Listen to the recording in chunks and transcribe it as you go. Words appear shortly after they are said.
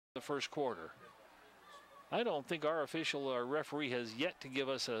the first quarter. I don't think our official or referee has yet to give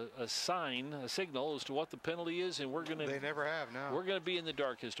us a signal as to what the penalty is, and They never have, no. We're going to be in the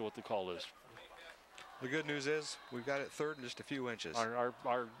dark as to what the call is. The good news is we've got it third and just a few inches.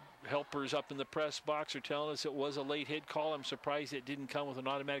 Our helpers up in the press box are telling us it was a late hit call. I'm surprised it didn't come with an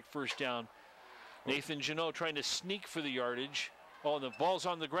automatic first down. Nathan Janot trying to sneak for the yardage. Oh, and the ball's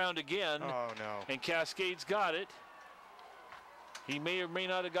on the ground again. Oh, no. And Cascade's got it. He may or may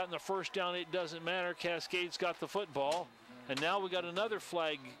not have gotten the first down. It doesn't matter. Cascade's got the football. And now we got another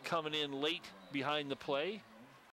flag coming in late behind the play.